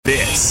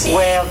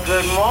Well,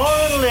 good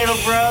morning, little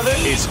brother.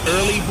 It's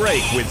Early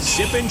Break with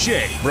Sip and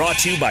Jay, brought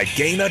to you by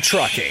Gaina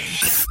Trucking.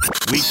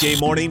 Weekday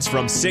mornings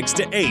from 6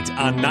 to 8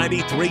 on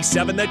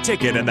 93.7 The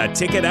Ticket and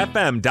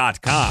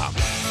theticketfm.com.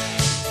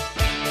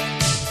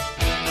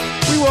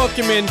 We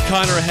welcome in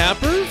Connor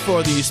Happer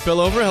for the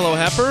Spillover. Hello,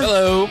 Happer.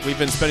 Hello. We've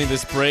been spending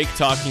this break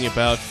talking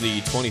about the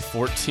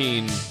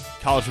 2014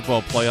 college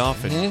football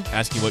playoff and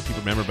asking what people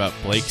remember about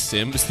Blake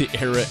Sims, the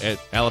era at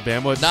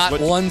Alabama. Not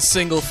one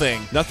single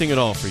thing. Nothing at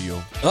all for you.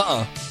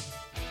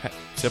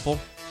 Simple?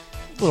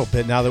 A little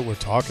bit now that we're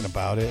talking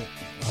about it.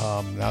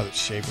 Now that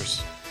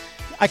Schaefer's...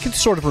 I can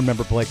sort of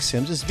remember Blake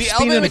Sims as The being a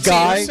Alabama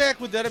guy. team,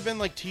 Would that have been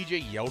like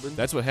T.J. Yeldon?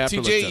 That's what Happer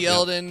T.J. looked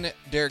up, Yeldon,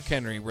 Derrick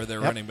Henry were their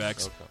running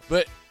backs. Okay.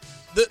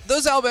 But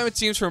those Alabama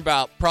teams from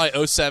about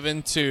probably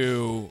 07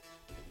 to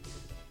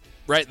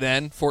right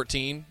then,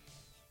 14,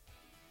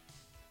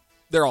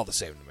 they're all the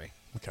same to me.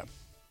 Okay.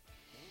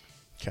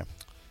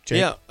 Jake?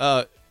 Yeah.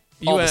 All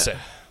the same.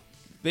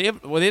 They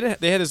had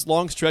this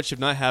long stretch of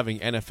not having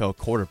NFL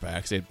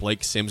quarterbacks. They had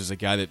Blake Sims as a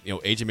guy that,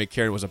 A.J.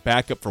 McCarron was a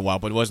backup for a while,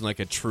 but it wasn't like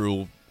a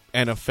true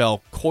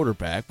NFL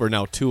quarterback. Where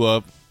now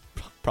Tua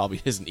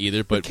probably isn't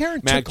either, but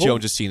Mac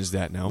Jones is seen as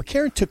that now.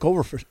 McCarron took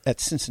over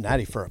at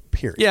Cincinnati for a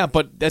period. Yeah,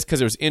 but that's because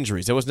there was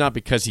injuries. It was not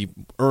because he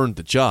earned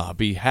the job.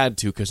 He had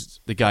to because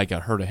the guy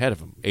got hurt ahead of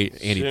him,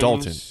 Andy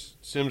Dalton.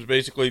 Sims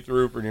basically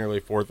threw for nearly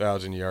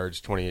 4,000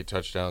 yards, 28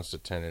 touchdowns to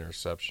 10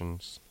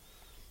 interceptions.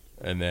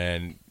 And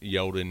then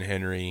Yeldon,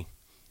 Henry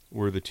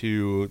were the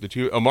two.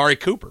 Amari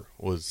Cooper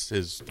was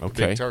his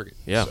big target.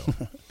 Yeah.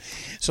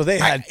 So they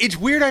had. It's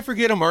weird. I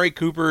forget Amari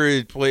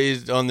Cooper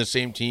plays on the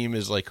same team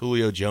as like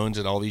Julio Jones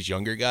and all these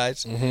younger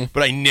guys. Mm-hmm.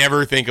 But I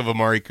never think of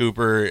Amari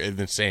Cooper in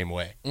the same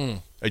way.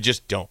 I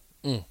just don't.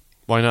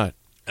 Why not?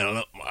 I don't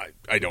know.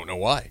 I don't know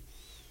why.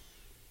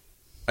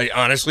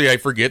 I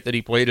forget that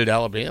he played at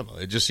Alabama.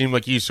 It just seemed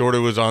like he sort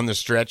of was on the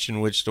stretch in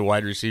which the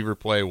wide receiver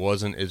play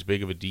wasn't as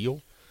big of a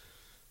deal.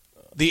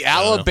 The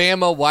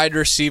Alabama wide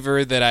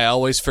receiver that I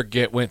always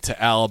forget went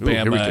to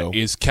Alabama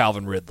is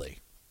Calvin Ridley.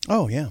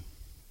 Oh, yeah.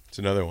 It's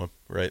another one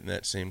right in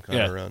that same kind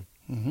of run.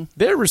 Mm-hmm.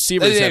 Their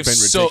receivers have been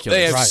ridiculous.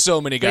 They have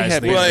so many guys.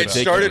 It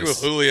started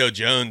with Julio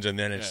Jones, and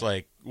then it's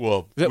like,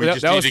 well, we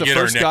just need to get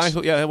our next.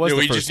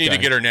 We just need to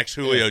get our next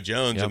Julio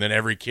Jones, and then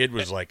every kid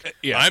was like,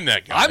 "I'm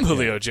that guy. I'm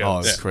Julio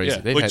Jones." Oh, that's crazy.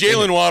 Yeah. But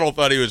Jalen Waddle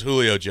thought he was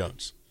Julio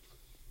Jones.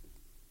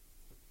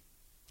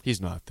 He's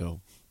not,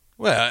 though.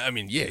 Well, I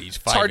mean, yeah, he's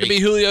 5'8". It's hard to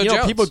be Julio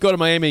Jones. People go to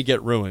Miami and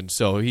get ruined,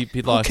 so he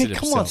lost it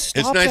himself. Come on, stop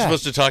It's not that.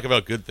 supposed to talk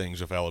about good things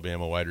with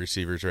Alabama wide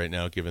receivers right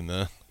now, given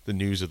the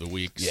news of the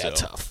week. Yeah,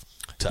 so. tough.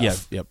 Yeah,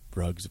 yep.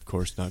 Ruggs, of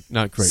course,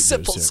 not great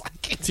Simple news.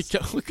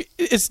 Sip.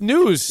 It's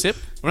news, Sip.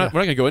 We're not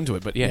going to go into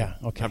it, but yeah.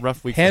 Okay. A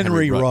rough week.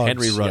 Henry for Ruggs.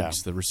 Henry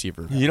Ruggs, the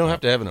receiver. You don't have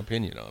to have an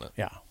opinion on it.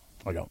 Yeah,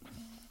 I don't.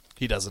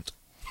 He doesn't.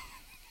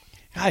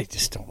 I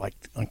just don't like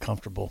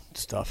uncomfortable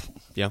stuff.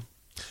 Yeah.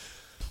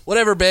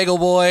 Whatever, Bagel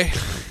Boy.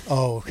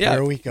 Oh, Yeah.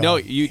 here we go. No,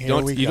 you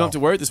don't have to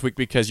wear it this week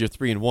because you're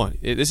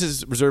 3-1. This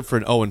is reserved for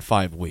an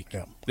 0-5 week.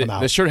 Yeah,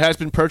 The shirt has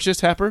been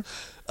purchased, Happer?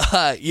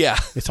 Yeah.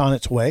 It's on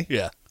its way?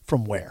 Yeah.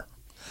 From where?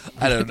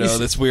 I don't know.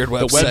 This weird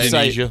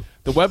website.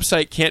 The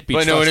website can't be Do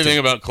I trusted. know anything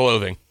about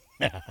clothing?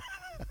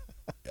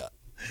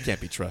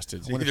 Can't be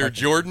trusted. Either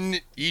Jordan,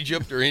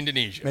 Egypt, or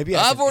Indonesia. Maybe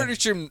I've ordered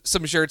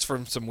some shirts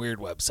from some weird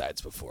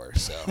websites before,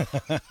 so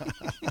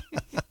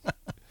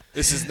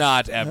this is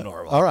not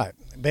abnormal. All right.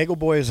 Bagel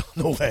Boy is on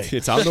the way.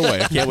 It's on the way.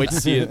 I can't wait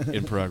to see it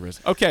in progress.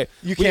 Okay.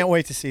 You can't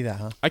wait to see that,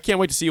 huh? I can't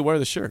wait to see you wear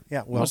the shirt.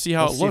 Yeah, we'll see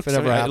how it looks. If it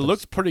ever happens.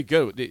 looks pretty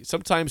good.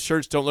 Sometimes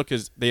shirts don't look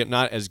they're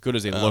not as good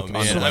as they look on the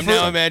I'm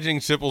now imagining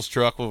Sipple's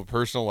truck with a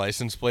personal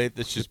license plate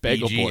that's just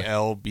Bagel Boy.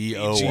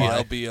 BGLBOY.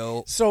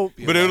 GLBO. So,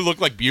 But it would look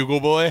like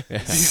Bugle Boy.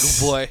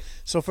 Bugle Boy.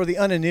 So for the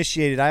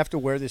uninitiated, I have to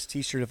wear this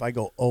T-shirt if I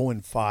go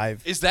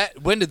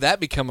 0-5 When did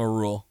that become a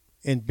rule?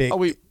 in big. Oh,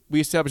 we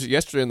established it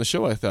yesterday on the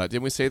show, I thought.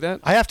 Didn't we say that?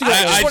 I have to go.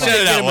 I wanted said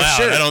to it get out him a loud.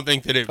 shirt. I don't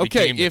think that it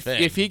Okay, became the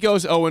thing. if he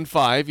goes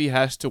 0-5, he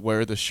has to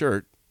wear the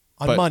shirt.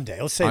 on Monday.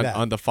 Let's say that.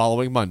 On the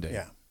following Monday.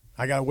 Yeah.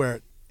 I got to wear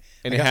it.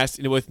 And it has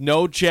to, with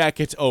no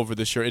jackets over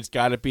the shirt. It's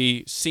got to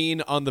be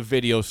seen on the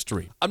video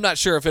stream. I'm not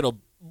sure if it'll.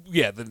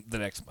 Yeah, the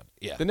next Monday.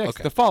 Yeah,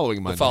 The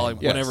following Monday.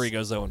 Yes. Whenever he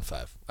goes 0-5.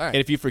 All right. And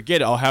if you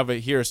forget it, I'll have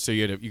it here, so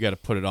you got to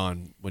put it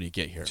on when you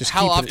get here. Just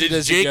How keep often it. does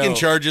Is he Jake go? in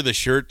charge of the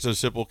shirt so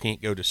Sipple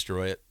can't go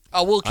destroy it?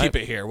 Oh, we'll keep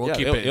it here. We'll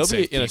keep it. It'll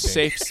be in a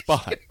safe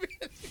spot.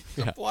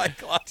 Supply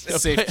closet.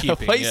 Safekeeping. A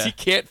place yeah. you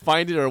can't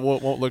find it or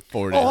won't look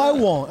for it. Oh, I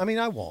won't.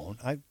 I won't.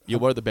 You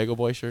wear the Bagel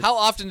Boy shirt? How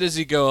often does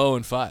he go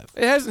 0-5?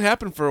 It hasn't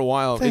happened for a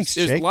while. Thanks,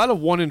 There's Jake. a lot of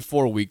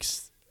 1-4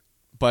 weeks,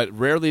 but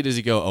rarely does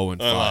he go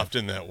 0-5.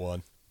 Often that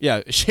one.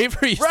 Yeah,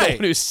 Schaefer is the Right.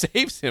 one who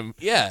saves him.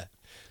 Yeah.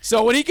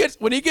 So when he gets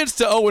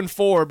to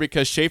 0-4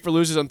 because Schaefer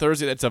loses on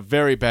Thursday, that's a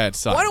very bad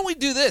sign. Why don't we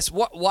do this?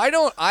 Why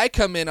don't I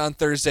come in on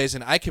Thursdays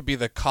and I could be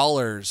the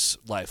caller's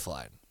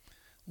lifeline?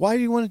 Why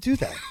do you want to do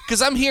that?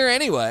 Because I'm here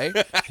anyway, and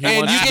wants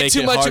you to get make too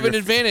it much of harder an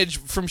advantage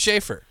from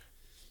Schaefer.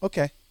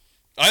 Okay.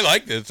 I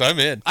like this. I'm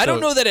in. I don't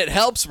know that it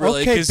helps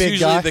really Okay, because big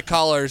usually guy. the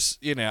callers,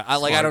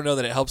 I don't know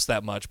that it helps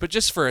that much, but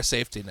just for a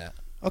safety net.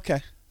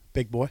 Okay.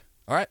 Big boy.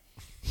 All right.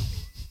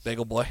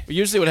 Bagel boy. But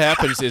usually what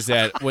happens is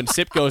that when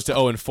Sip goes to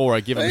 0-4, I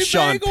give him Hey,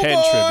 Sean Bagel Penn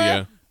boy!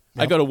 trivia.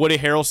 I go to Woody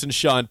Harrelson,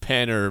 Sean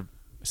Penn, or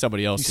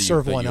somebody else. You that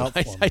serve that one out for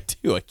him. I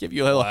do. I give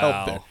you a little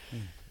help there.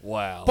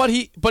 Wow. But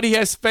he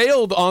has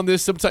failed on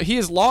this sometimes. He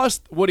has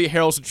lost Woody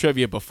Harrelson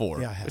trivia before.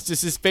 Yeah, I have. It's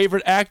just his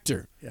favorite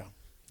actor. Yeah.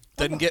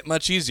 Doesn't get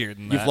much easier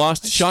than that. You've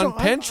lost Sean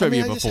Penn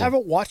trivia I just before.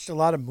 haven't watched a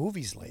lot of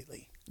movies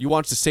lately. You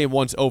watch the same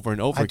ones over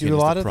and over I again. do a is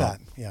the lot of that.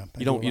 problem. Yeah. I You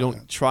do a don't. You lot of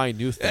don't that. try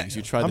new things.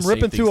 You try. I'm the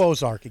ripping same through things.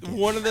 Ozark again.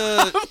 One of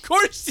the Of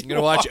course, You're going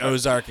to watch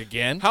Ozark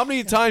again? How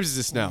many times is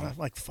this now?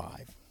 Like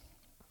 5.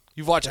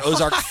 You've watched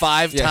Ozark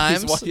 5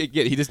 times?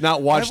 He does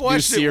not watch I've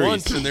watched new it series.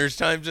 once, and there's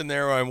times in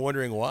there where I'm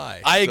wondering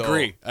why. I So-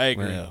 agree. I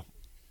agree. Well,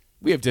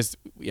 we have just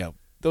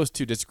those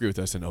two disagree with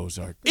us in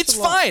Ozark. It's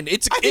fine. I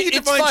think it's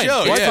a fine fine.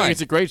 show, I yeah. think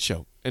it's a great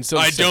show, and so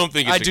I does Sip. don't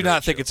think it's I a do great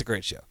not think show. it's a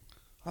great show.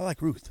 I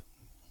like Ruth.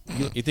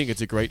 You think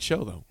it's a great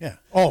show, though? Yeah.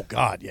 Oh,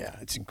 God, yeah.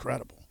 It's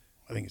incredible.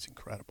 I think it's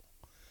incredible.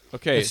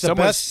 Okay, It's the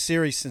best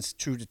series since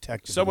True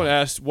Detective. Someone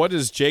asked, "What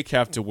does Jake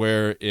have to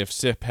wear if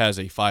Sip has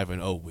a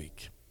 5-0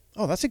 week?"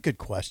 Oh, that's a good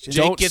question.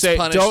 Jake Don't gets say.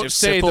 punished Don't if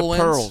say the Sipple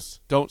wins? pearls.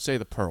 Don't say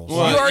the pearls.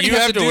 Well, You already you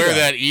have have to to do wear that.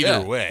 that either Yeah.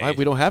 way.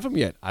 We don't have them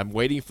yet. I'm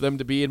waiting for them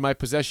to be in my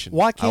possession.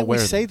 Why I'll can't we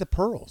wear say them. the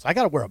pearls? I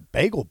got to wear a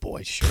Bagel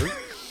Boy shirt.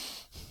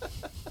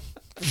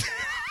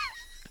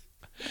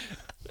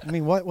 I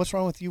mean, what's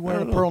wrong with you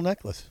wearing a pearl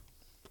necklace?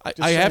 I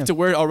Just have saying. to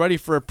wear it already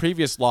for a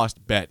previous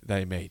lost bet that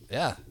I made.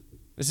 Yeah.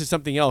 This is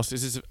something else.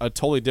 This is a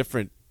totally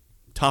different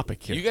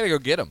topic here. You got to go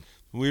get him.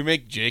 We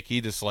make Jake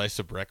eat a slice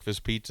of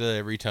breakfast pizza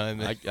every time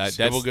that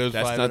Skibble goes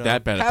that's 5-0. not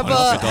that bad. a Have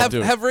punishment. Don't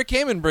do it. have Rick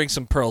Heyman bring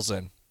some pearls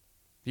in.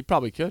 He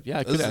probably could. Yeah,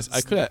 I could. This I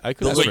is could. I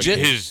could. the ask Rick. legit-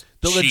 his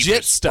The legit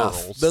cheapest stuff.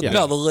 pearls. Yeah.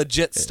 No, the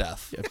legit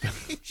stuff.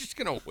 He's just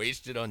gonna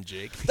waste it on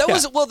Jake. That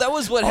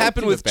was what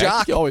happened with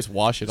Jock. You always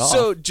wash it off.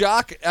 So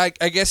Jock, I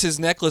guess his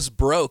necklace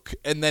broke,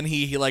 and then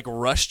he like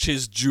rushed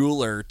his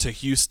jeweler to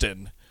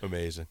Houston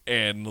Amazing.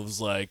 and was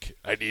like,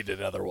 "I need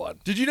another one."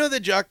 Did you know that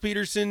Jock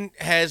Peterson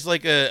has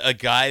like a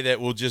guy that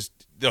will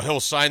he'll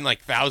sign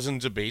like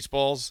thousands of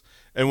baseballs,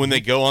 and when they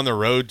go on the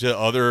road to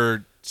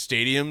other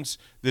stadiums,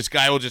 this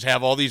guy will just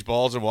have all these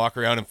balls and walk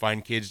around and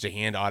find kids to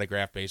hand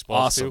autographed baseballs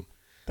Awesome. to.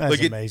 That's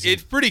Like amazing.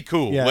 it's pretty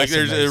cool. Yeah, Like that's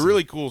there's amazing. a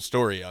really cool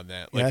story on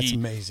that. Like that's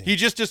amazing. He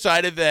just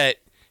decided that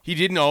he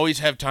didn't always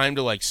have time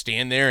to like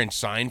stand there and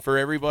sign for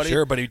everybody.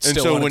 Sure, but he And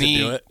still so wanted when to he,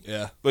 do it.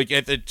 Yeah.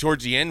 Like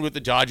towards the end with the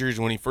Dodgers,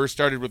 when he first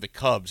started with the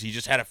Cubs, he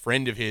just had a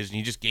friend of his and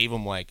he just gave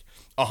him like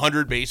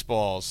 100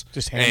 baseballs.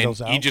 Just hand and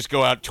those out? He'd just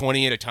go out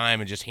 20 at a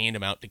time and just hand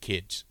them out to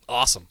kids.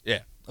 Awesome. Yeah.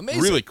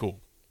 Amazing. Really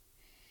cool.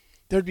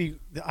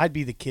 I'd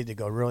be the kid to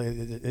go, really?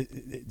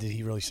 Did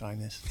he really sign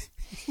this?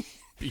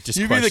 You just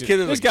You'd be the question- kid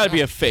that's There's like, got to be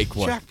a fake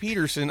one. Jack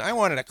Peterson, I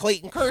wanted a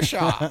Clayton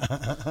Kershaw.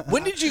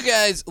 When did you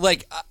guys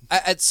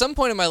at some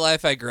point in my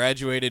life I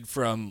graduated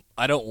from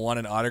I don't want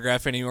an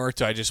autograph anymore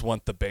to I just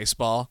want the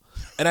baseball,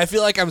 and I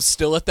feel like I'm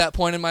still at that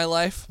point in my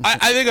life.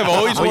 I think I've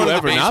always Will you wanted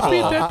ever the not be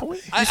at baseball. that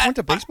point? You just went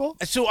to baseball?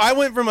 So I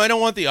went from I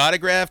don't want the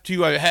autograph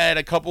to I had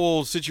a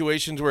couple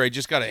situations where I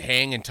just got to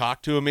hang and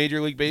talk to a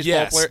Major League Baseball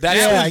Yes, player.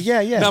 that's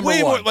Yeah. number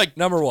way one. more, like-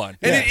 number one.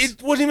 And Yes.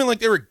 it wasn't even like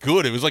they were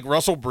good. It was like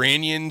Russell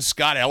Branyan,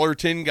 Scott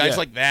Ellerton, guys Yeah,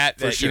 like that.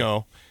 for That sure. you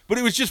know, but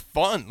it was just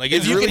fun. Like If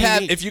it's you really could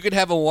have unique. if you could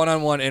have a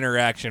one-on-one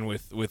interaction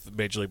with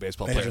Major League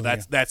Baseball Major player,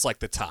 League. that's like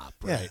the top,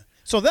 Yeah. right?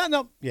 So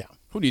yeah.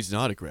 Who needs an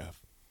autograph?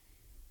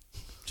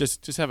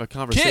 Just have a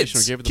conversation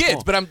or give it the Kids,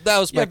 ball. but that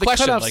was my Yeah, the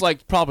question. cutoff's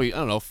like probably I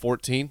don't know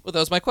 14. well, that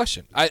was my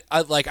question. I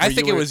think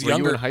you it were- was were you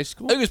younger. in high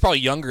school? I think it was probably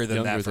younger than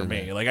Younger that for than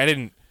me. that. Like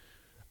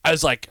I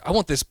was like, I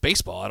want this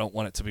baseball. I don't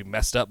want it to be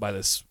messed up by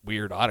this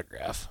weird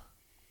autograph.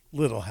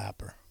 Little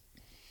Happer.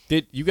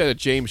 Did you got a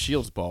James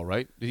Shields ball,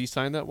 right? Did he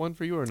sign that one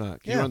for you or not?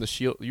 You Yeah. were on the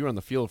shield. You were on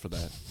the field for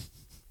that.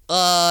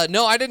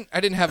 No, I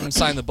didn't have him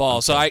sign the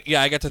ball. So I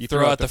got to You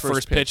throw out the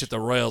first pitch at the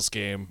Royals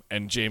game,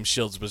 and James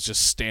Shields was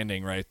just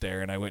standing right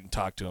there, and I went and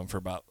talked to him for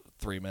about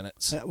 3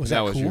 minutes. Was that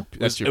cool? your.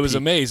 That's your It was peak.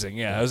 amazing.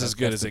 Yeah, it was as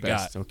good That's as it the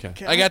best. got.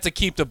 Okay. I got to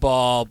keep the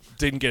ball,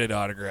 didn't get it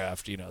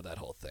autographed, that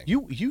whole thing.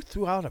 You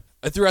threw out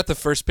I threw out the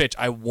first pitch.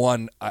 I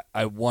won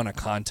a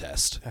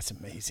contest. That's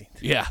amazing.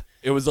 Yeah,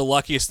 it was the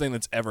luckiest thing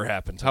that's ever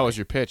happened to How me. was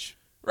your pitch?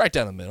 Right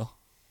down the middle.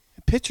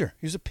 Pitcher.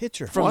 He was a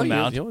pitcher. From Well, the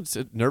mound. It's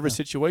a nervous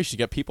situation. You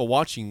got people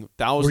watching.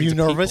 Thousands. Were you of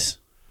people. nervous?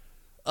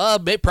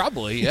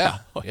 Probably, yeah.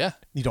 Yeah.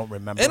 You don't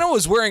remember. And I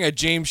was wearing a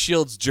James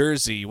Shields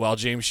jersey while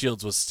James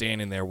Shields was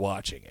standing there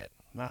watching it.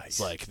 Nice. It's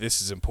like,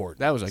 this is important.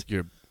 That was like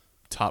your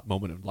top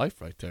moment of life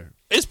right there.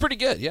 It's pretty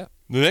good, yeah.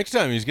 the next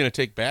time he's going to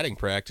take batting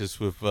practice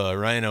with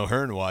Ryan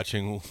O'Hearn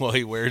watching while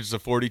he wears the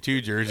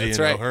 42 jersey, That's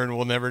and right. O'Hearn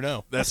will never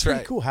know. That's pretty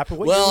right. cool. Happer.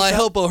 What year Well, was I that?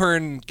 hope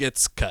O'Hearn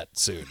gets cut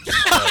soon.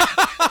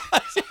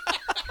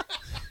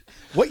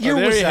 What year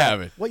there was you that?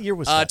 have it. What year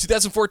was that?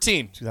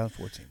 2014.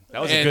 2014. That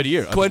was a And good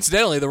year. I mean,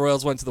 Coincidentally, the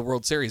Royals went to the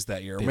World Series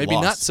that year. Or They maybe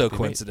lost. not so They made-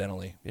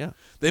 coincidentally. yeah.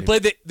 They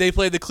played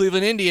the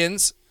Cleveland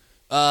Indians,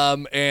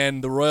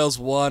 and the Royals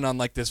won on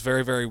like this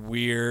very, very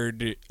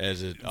weird,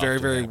 As it very,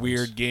 often very happens.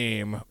 weird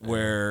game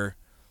where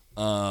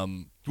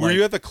Were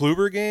you at the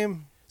Kluber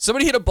game?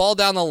 Somebody hit a ball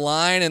down the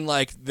line, and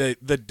like the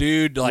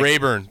dude, like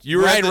Rayburn. You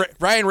were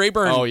Ryan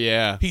Rayburn. Oh,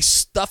 yeah. He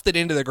stuffed it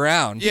into the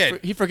ground. Yeah,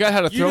 He forgot how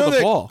to you throw know the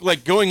that, ball.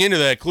 Like going into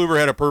that, Kluber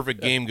had a perfect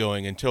game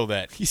going until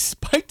that. He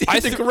spiked it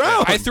in the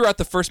ground. I threw out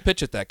the first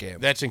pitch at that game.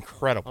 That's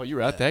incredible. Oh, you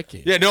were at that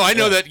game. Yeah, no, I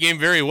know that game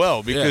very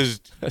well because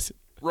That's-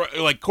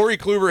 like Corey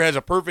Kluber has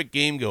a perfect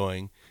game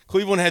going.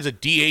 Cleveland has a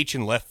DH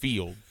in left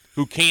field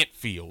who can't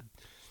field.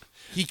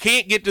 He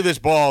can't get to this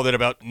ball that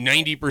about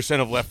 90%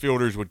 of left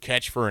fielders would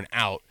catch for an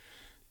out.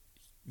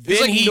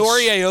 It's like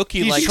Nori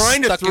Aoki, he's like,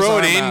 trying to stuck his throw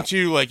it arm out.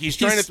 into he's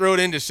trying to throw it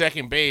into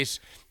second base,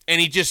 and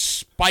he just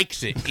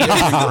spikes it into the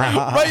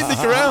ground. right in the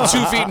ground.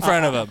 2 feet in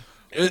front of him.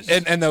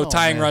 And the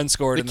tying run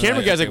scored. The in camera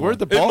ninth. guy's like, where'd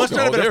the It ball must go?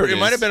 not have been. There It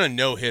might is. have been a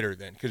no hitter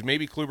then, because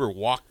maybe Kluber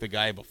walked the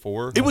guy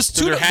before. It was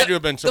So 2. there had to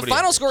have been somebody. The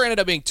final else. score ended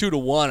up being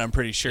 2-1. I'm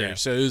pretty sure. Yeah.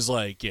 So it was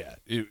like, it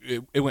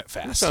went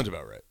fast. That sounds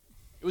about right.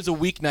 It was a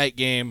weeknight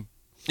game.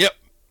 Yep,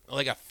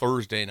 like a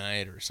Thursday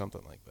night or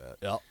something like that.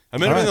 Yep. I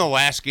might have been the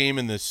last game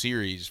in the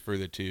series for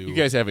the two. You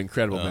guys have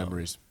incredible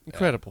memories.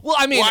 Incredible. Well,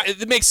 I mean,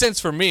 it makes sense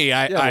for me.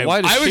 why does I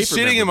was Schaefer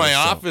sitting in remember my this,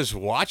 though? office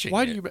watching.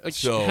 Why do it, you? Like,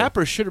 so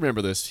Happer should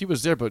remember this. He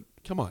was there, but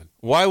come on.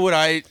 why would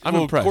I? I'm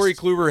impressed. Corey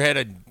Kluber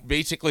had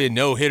basically a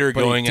no hitter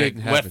But he going, didn't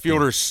and have left it,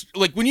 fielders.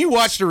 Like when you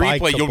watch the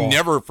Spike replay, the you'll ball.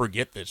 never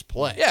forget this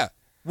play. Yeah.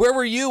 Where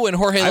were you when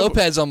Jorge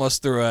Lopez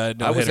almost threw a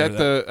no I was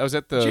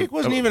at the. Jake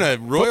wasn't even a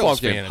football Royals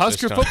game. fan at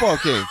Husker this time. football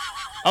game.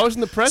 I was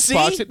in the press See,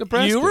 box at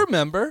Nebraska. you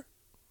remember.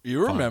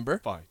 You Fine, remember.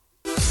 Fine.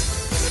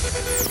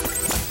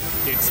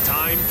 It's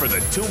time for the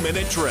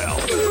 2-minute drill.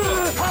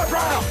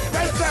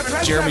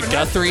 Jeremy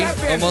Guthrie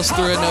almost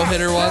threw a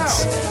no-hitter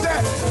once.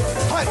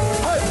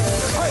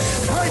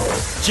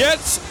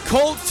 Jets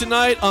Colts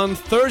tonight on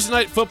Thursday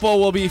Night Football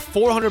will be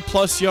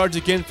 400+ yards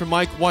again for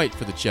Mike White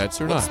for the Jets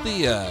or What's not.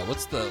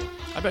 the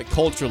I bet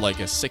Colts are like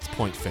a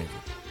 6-point favorite.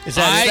 Is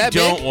that I that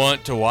don't big?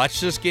 want to watch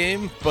this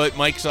game, but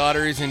Mike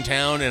Sauter is in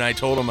town, and I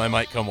told him I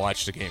might come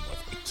watch the game with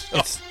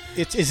him. So,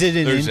 is it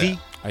in There's Indy?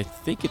 that. I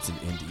think it's an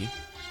Indy.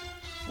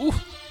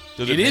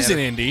 does It is matter?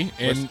 in Indy,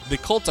 and the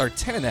Colts are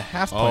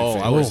 10.5 point Oh,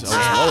 favorites. I was low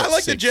I at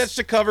like the 6. Jets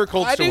to cover,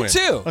 Colts I to do win.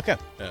 too. Okay.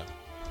 Yeah.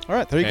 All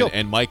right, there you go.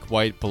 And Mike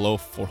White below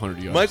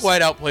 400 yards. Mike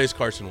White outplays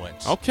Carson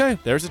Wentz. Okay,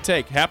 there's a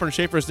take. Happer and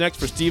Schaefer is next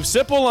for Steve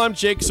Sipple. I'm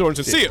Jake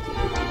Sorensen. See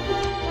you.